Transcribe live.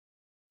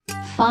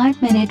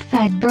5-minute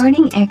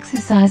fat-burning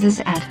exercises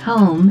at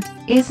home.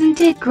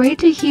 Isn't it great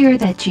to hear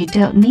that you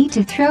don't need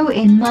to throw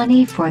in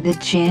money for the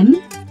gym?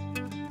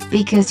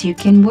 Because you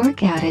can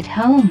work out at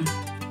home.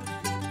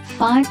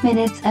 5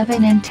 minutes of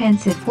an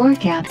intensive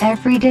workout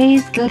every day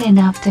is good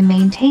enough to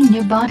maintain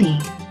your body.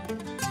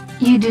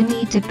 You do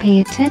need to pay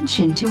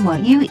attention to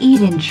what you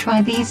eat and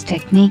try these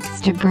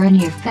techniques to burn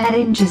your fat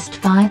in just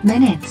 5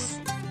 minutes.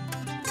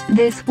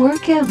 This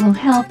workout will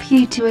help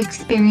you to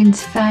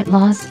experience fat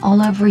loss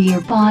all over your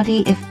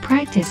body if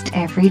practiced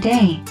every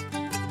day.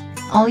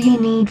 All you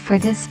need for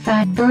this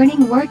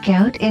fat-burning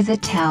workout is a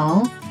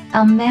towel,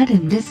 a mat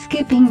and a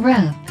skipping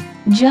rope,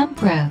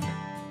 jump rope.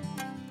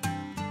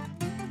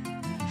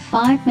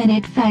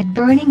 5-minute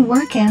fat-burning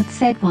workout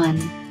set 1.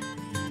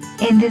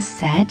 In this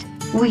set,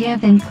 we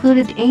have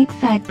included 8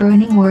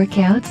 fat-burning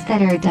workouts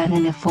that are done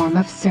in a form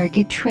of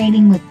circuit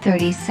training with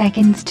 30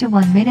 seconds to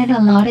 1 minute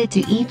allotted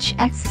to each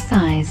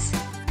exercise.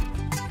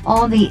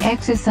 All the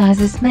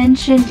exercises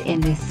mentioned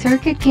in this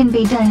circuit can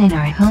be done in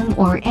our home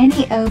or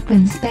any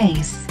open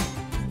space.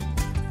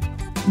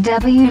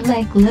 W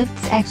leg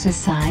lifts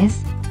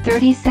exercise,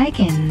 30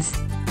 seconds.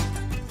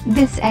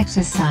 This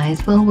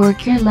exercise will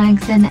work your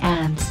legs and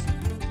abs.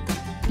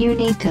 You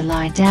need to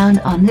lie down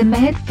on the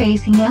mat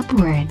facing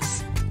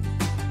upwards.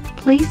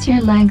 Place your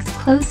legs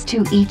close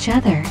to each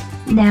other.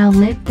 Now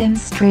lift them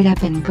straight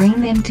up and bring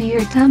them to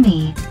your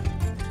tummy.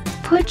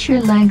 Put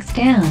your legs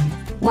down.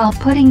 While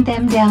putting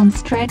them down,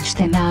 stretch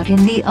them out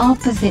in the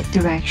opposite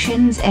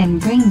directions and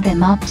bring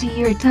them up to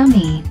your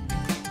tummy.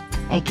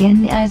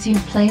 Again, as you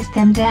place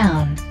them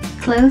down,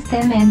 close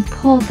them and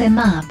pull them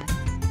up.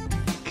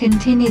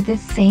 Continue the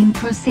same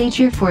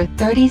procedure for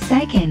 30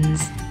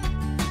 seconds.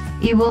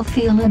 You will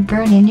feel a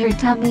burn in your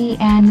tummy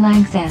and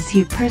legs as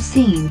you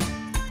proceed.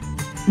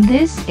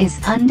 This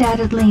is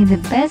undoubtedly the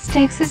best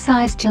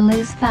exercise to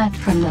lose fat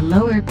from the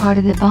lower part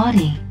of the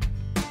body.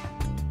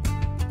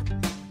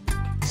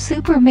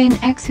 Superman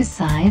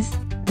exercise,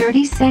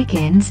 30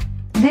 seconds.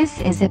 This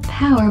is a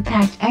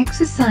power-packed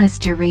exercise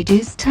to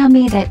reduce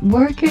tummy that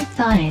work your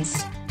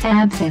thighs,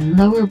 abs and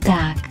lower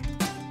back.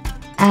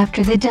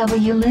 After the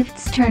W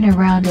lifts, turn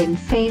around and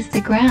face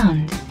the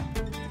ground.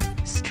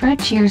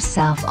 Stretch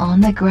yourself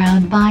on the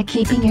ground by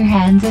keeping your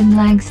hands and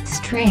legs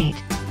straight.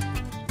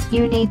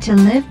 You need to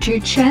lift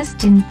your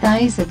chest and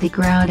thighs at the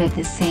ground at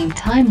the same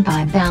time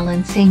by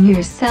balancing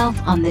yourself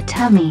on the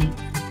tummy.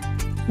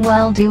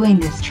 While doing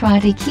this, try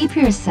to keep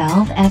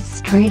yourself as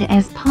straight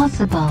as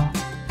possible.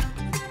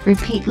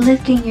 Repeat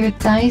lifting your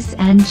thighs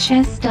and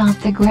chest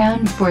off the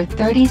ground for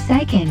 30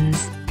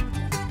 seconds.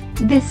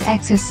 This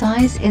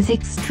exercise is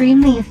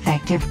extremely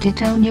effective to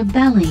tone your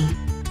belly.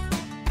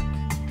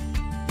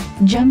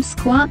 Jump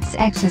squats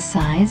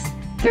exercise,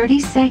 30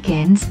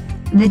 seconds.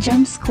 The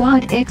jump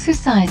squat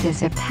exercise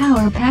is a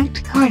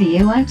power-packed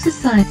cardio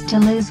exercise to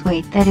lose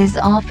weight that is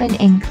often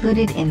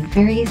included in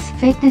various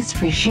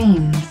fitness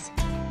regimes.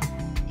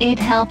 It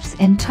helps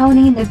in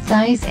toning the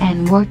thighs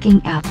and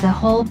working out the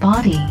whole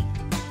body.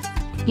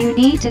 You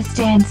need to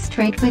stand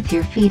straight with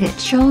your feet at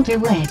shoulder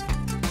width.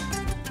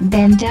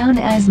 Bend down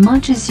as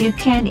much as you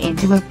can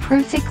into a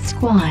perfect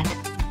squat.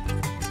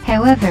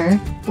 However,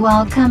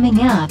 while coming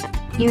up,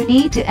 you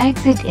need to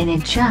exit in a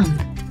jump.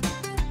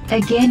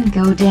 Again,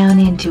 go down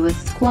into a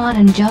squat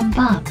and jump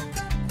up.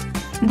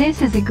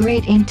 This is a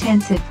great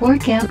intensive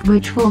workout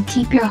which will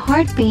keep your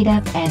heartbeat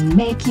up and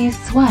make you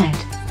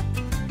sweat.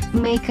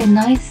 Make a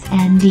nice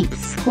and deep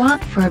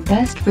squat for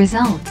best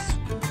results.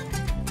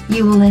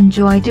 You will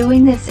enjoy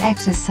doing this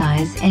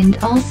exercise and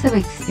also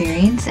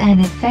experience an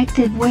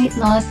effective weight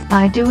loss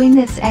by doing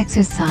this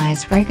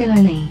exercise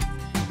regularly.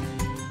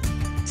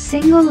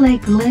 Single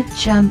leg lift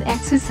jump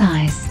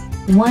exercise,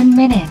 1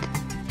 minute.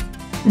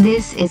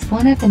 This is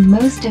one of the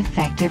most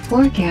effective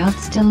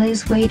workouts to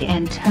lose weight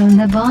and tone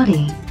the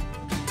body.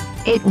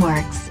 It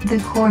works the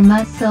core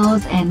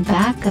muscles and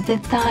back of the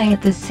thigh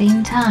at the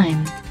same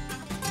time.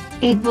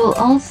 It will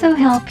also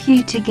help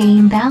you to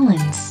gain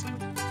balance.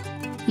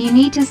 You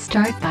need to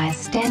start by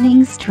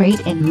standing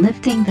straight and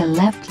lifting the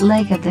left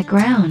leg of the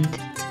ground.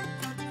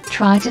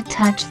 Try to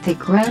touch the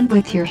ground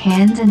with your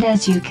hands, and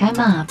as you come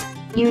up,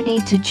 you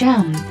need to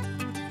jump.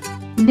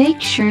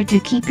 Make sure to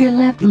keep your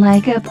left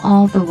leg up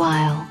all the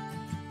while.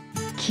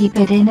 Keep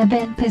it in a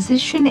bent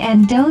position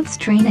and don't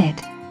strain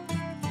it.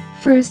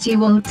 First you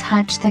will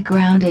touch the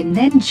ground and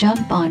then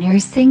jump on your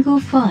single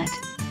foot.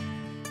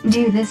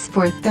 Do this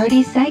for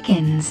 30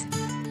 seconds.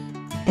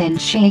 Then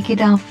shake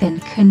it off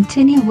and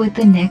continue with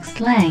the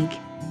next leg.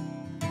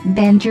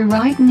 Bend your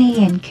right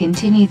knee and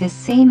continue the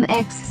same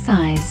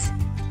exercise.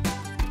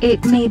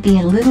 It may be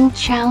a little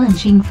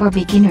challenging for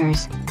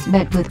beginners,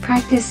 but with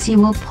practice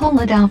you will pull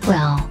it off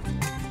well.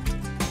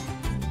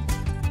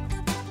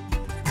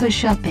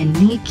 Push-up and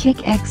knee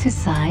kick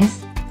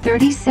exercise,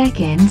 30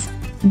 seconds.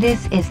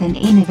 This is an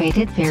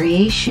innovative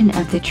variation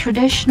of the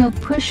traditional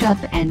push-up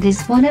and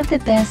is one of the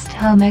best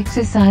home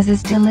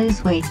exercises to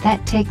lose weight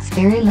that takes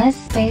very less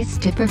space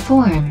to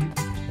perform.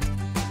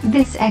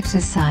 This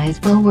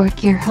exercise will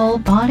work your whole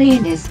body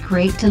and is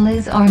great to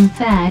lose arm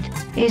fat,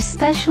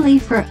 especially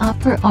for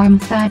upper arm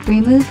fat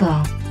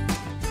removal.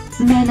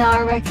 Men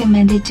are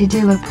recommended to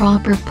do a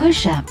proper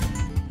push-up.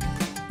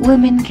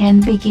 Women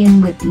can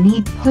begin with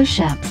knee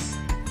push-ups.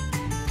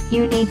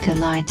 You need to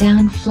lie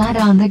down flat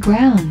on the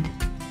ground.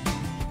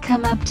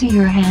 Come up to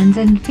your hands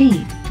and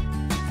feet.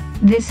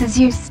 This is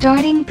your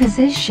starting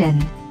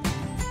position.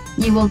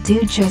 You will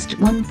do just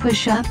one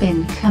push-up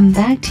and come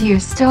back to your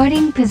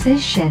starting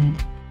position.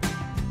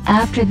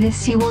 After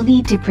this, you will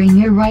need to bring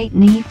your right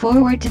knee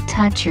forward to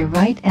touch your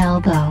right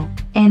elbow,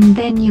 and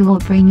then you will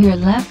bring your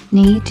left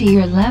knee to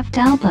your left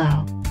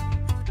elbow.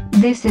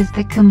 This is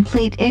the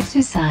complete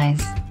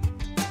exercise.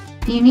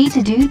 You need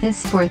to do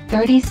this for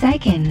 30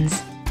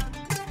 seconds.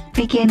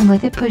 Begin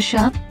with a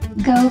push-up,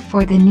 go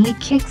for the knee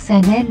kicks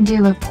and then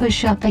do a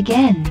push-up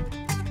again.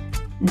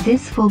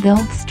 This will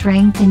build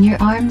strength in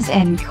your arms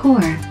and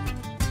core.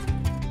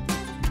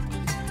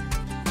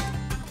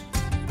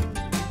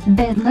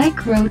 Bent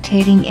leg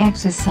rotating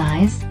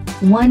exercise,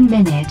 1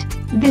 minute.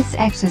 This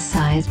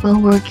exercise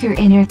will work your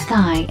inner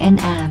thigh and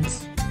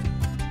abs.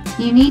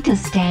 You need to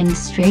stand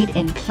straight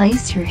and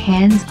place your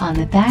hands on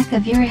the back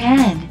of your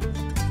head.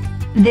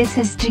 This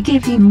is to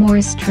give you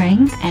more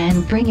strength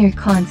and bring your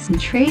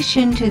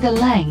concentration to the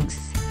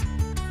legs.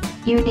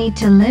 You need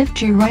to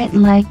lift your right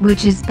leg,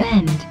 which is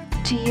bent,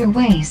 to your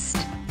waist.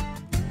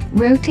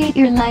 Rotate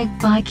your leg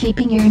by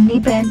keeping your knee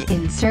bent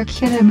in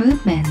circular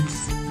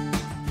movements.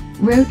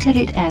 Rotate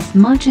it as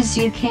much as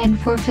you can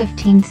for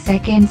 15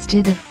 seconds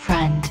to the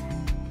front.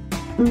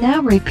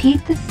 Now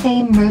repeat the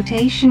same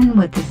rotation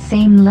with the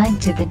same leg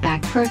to the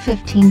back for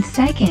 15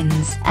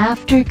 seconds.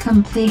 After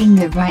completing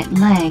the right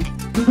leg,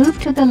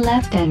 move to the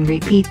left and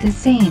repeat the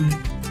same.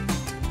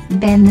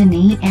 Bend the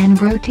knee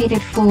and rotate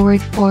it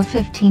forward for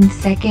 15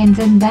 seconds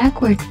and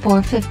backward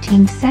for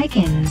 15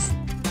 seconds.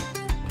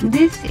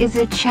 This is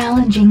a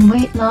challenging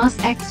weight loss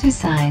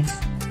exercise.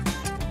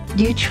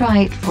 Do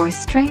try it for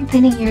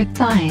strengthening your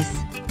thighs.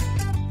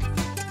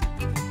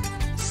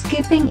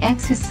 Skipping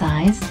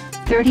exercise,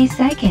 30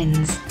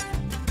 seconds.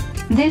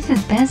 This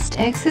is best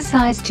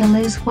exercise to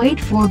lose weight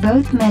for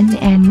both men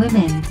and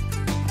women.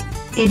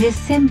 It is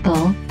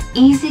simple,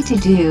 easy to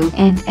do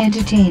and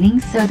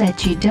entertaining so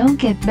that you don't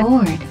get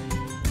bored.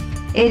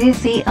 It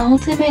is the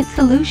ultimate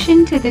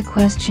solution to the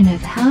question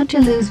of how to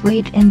lose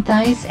weight in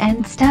thighs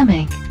and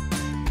stomach.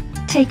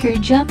 Take your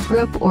jump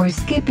rope or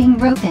skipping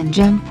rope and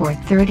jump for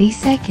 30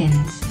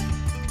 seconds.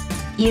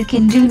 You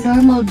can do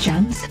normal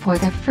jumps for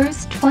the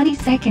first 20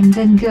 seconds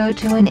and go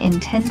to an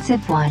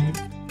intensive one.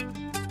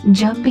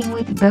 Jumping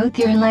with both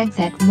your legs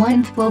at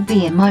once will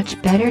be a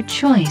much better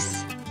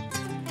choice.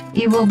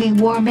 You will be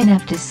warm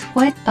enough to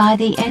sweat by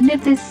the end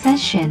of this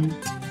session.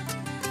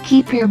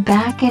 Keep your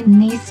back and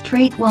knees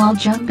straight while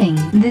jumping.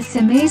 This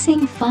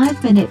amazing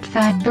 5-minute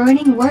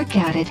fat-burning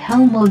workout at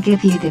home will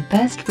give you the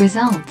best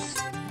results.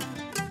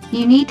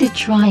 You need to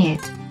try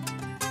it.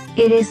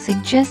 It is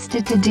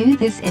suggested to do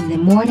this in the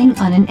morning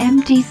on an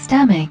empty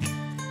stomach.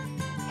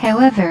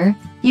 However,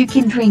 you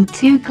can drink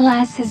 2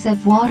 glasses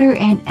of water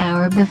an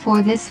hour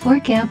before this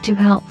workout to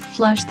help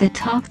flush the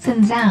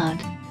toxins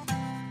out.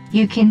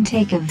 You can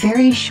take a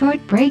very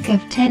short break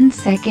of 10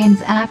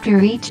 seconds after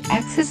each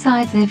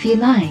exercise if you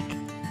like.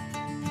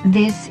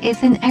 This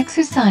is an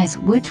exercise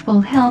which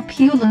will help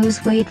you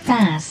lose weight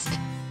fast.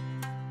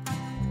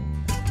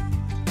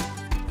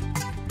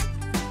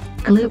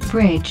 Glute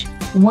bridge,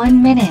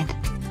 1 minute.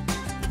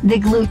 The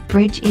glute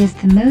bridge is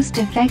the most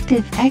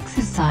effective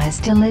exercise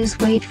to lose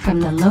weight from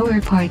the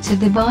lower parts of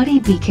the body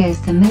because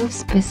the move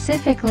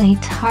specifically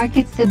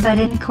targets the butt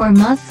and core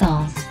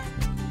muscles.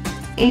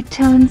 It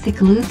tones the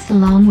glutes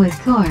along with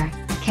core,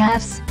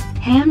 calves,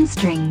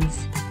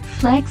 hamstrings,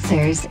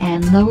 flexors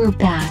and lower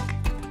back.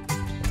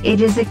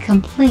 It is a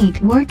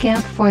complete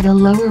workout for the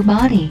lower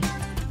body.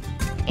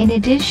 In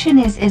addition,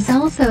 it is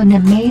also an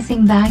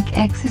amazing back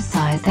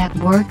exercise that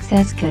works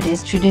as good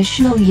as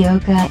traditional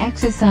yoga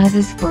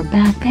exercises for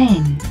back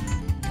pain.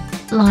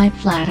 Lie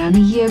flat on a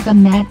yoga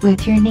mat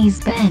with your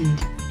knees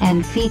bent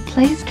and feet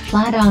placed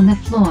flat on the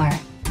floor.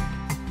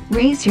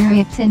 Raise your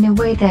hips in a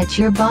way that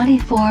your body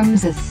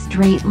forms a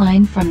straight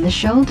line from the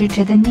shoulder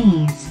to the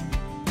knees.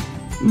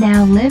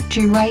 Now lift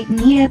your right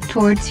knee up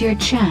towards your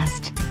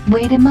chest.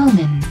 Wait a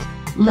moment.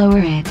 Lower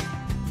it.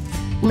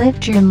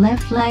 Lift your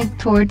left leg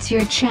towards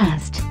your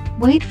chest,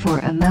 wait for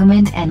a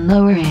moment and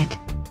lower it.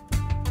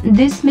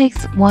 This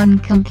makes 1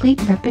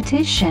 complete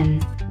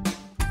repetition.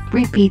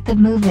 Repeat the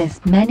move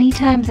as many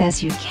times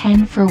as you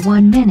can for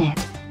 1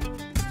 minute.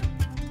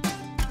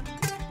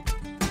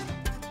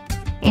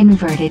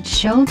 Inverted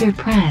shoulder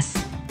press,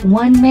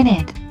 1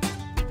 minute.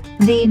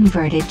 The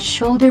inverted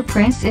shoulder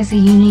press is a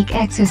unique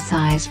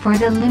exercise for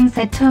the limbs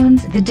that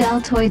tones the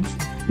deltoids,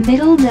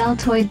 middle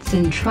deltoids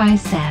and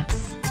triceps.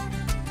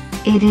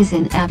 It is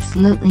an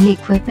absolutely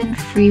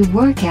equipment-free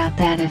workout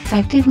that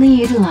effectively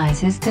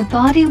utilizes the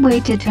body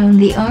weight to tone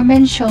the arm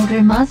and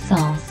shoulder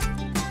muscles.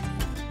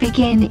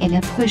 Begin in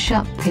a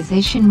push-up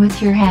position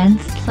with your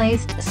hands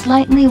placed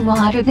slightly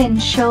wider than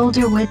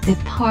shoulder width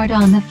apart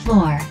on the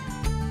floor.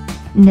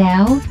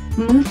 Now,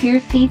 move your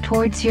feet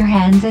towards your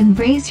hands and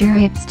raise your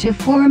hips to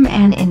form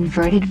an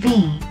inverted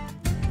V.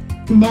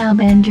 Now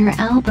bend your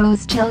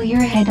elbows till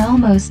your head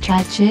almost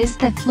touches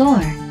the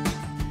floor.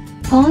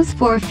 Pause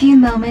for a few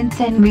moments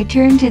and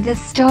return to the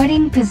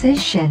starting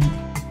position.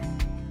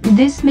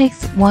 This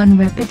makes 1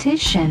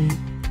 repetition.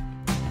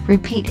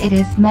 Repeat it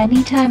as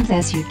many times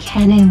as you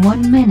can in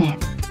 1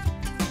 minute.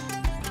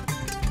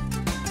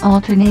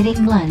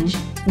 Alternating lunge,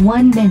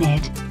 1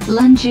 minute.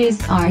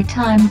 Lunges are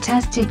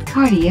time-tested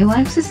cardio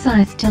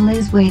exercise to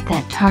lose weight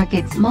that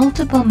targets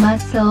multiple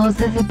muscles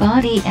of the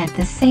body at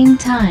the same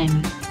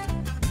time.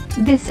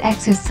 This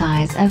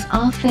exercise is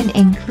often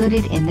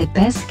included in the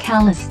best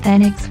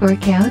calisthenics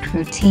workout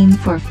routine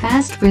for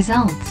fast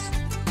results.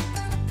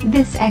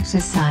 This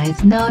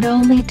exercise not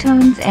only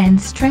tones and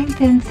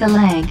strengthens the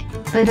leg,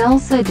 but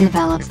also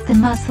develops the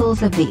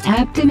muscles of the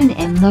abdomen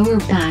and lower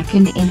back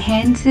and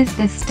enhances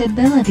the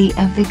stability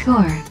of the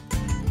core.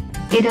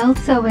 It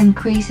also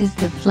increases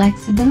the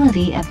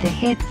flexibility of the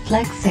hip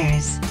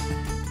flexors.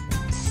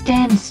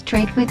 Stand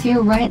straight with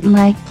your right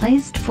leg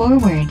placed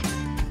forward.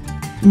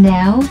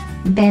 Now,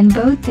 bend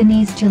both the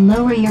knees to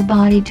lower your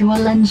body to a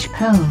lunge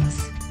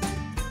pose.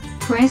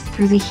 Press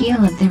through the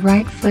heel of the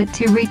right foot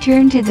to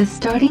return to the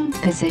starting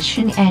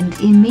position and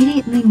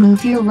immediately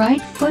move your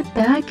right foot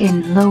back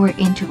and lower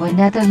into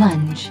another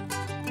lunge.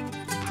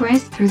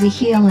 Press through the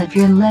heel of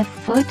your left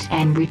foot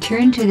and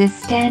return to the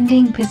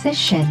standing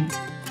position.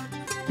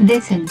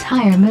 This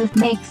entire move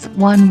makes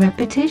 1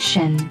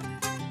 repetition.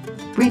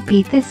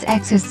 Repeat this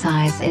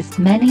exercise as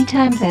many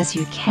times as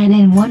you can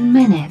in 1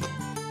 minute.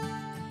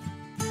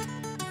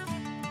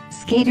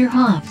 Skater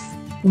hops,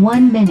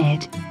 1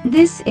 minute.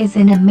 This is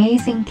an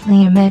amazing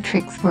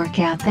plyometrics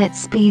workout that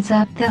speeds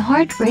up the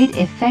heart rate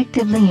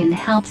effectively and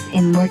helps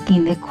in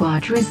working the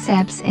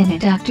quadriceps and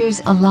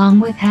adductors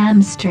along with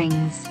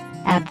hamstrings,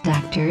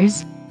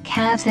 abductors,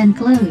 calves and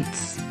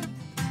glutes.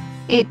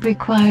 It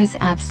requires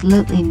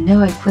absolutely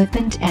no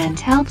equipment and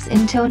helps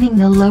in toning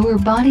the lower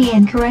body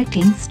and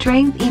correcting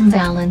strength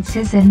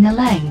imbalances in the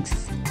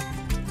legs.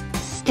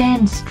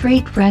 Stand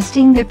straight,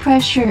 resting the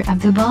pressure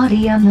of the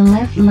body on the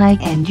left leg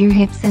and your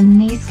hips and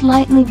knees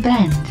slightly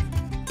bend.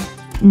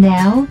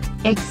 Now,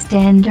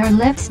 extend our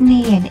left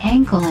knee and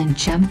ankle and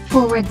jump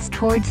forwards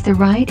towards the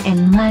right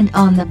and land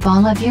on the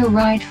ball of your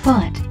right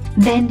foot,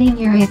 bending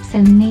your hips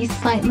and knees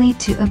slightly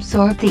to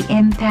absorb the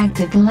impact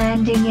of the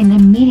landing and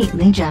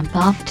immediately jump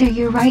off to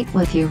your right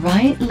with your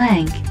right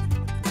leg.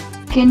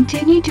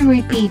 Continue to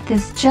repeat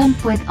this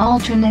jump with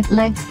alternate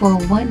legs for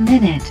 1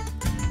 minute.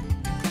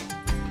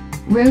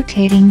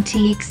 Rotating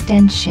T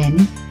extension,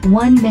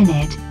 1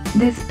 minute.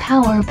 This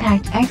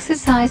power-packed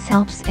exercise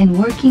helps in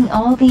working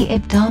all the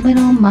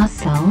abdominal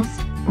muscles,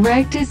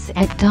 rectus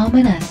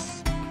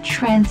abdominis,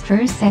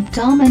 transverse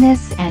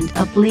abdominis and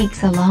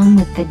obliques along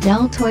with the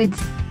deltoids,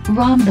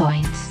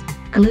 rhomboids,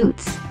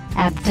 glutes,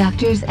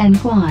 abductors and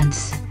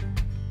quads.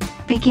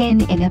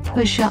 Begin in a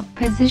push-up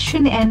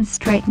position and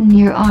straighten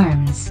your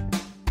arms.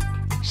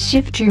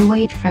 Shift your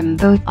weight from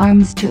both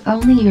arms to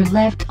only your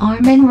left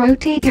arm and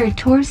rotate your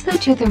torso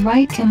to the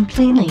right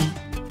completely.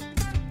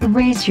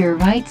 Raise your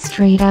right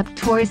straight up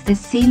towards the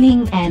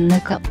ceiling and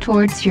look up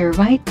towards your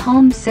right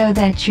palm so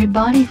that your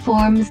body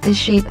forms the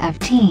shape of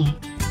T.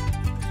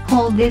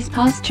 Hold this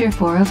posture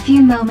for a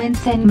few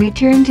moments and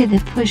return to the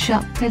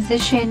push-up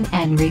position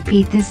and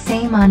repeat the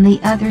same on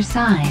the other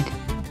side.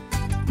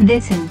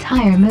 This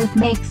entire move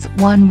makes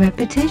 1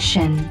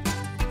 repetition.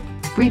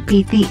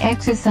 Repeat the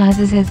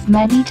exercises as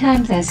many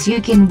times as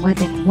you can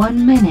within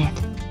 1 minute.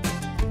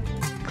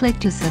 Click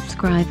to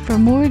subscribe for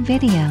more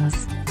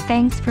videos.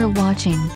 Thanks for watching.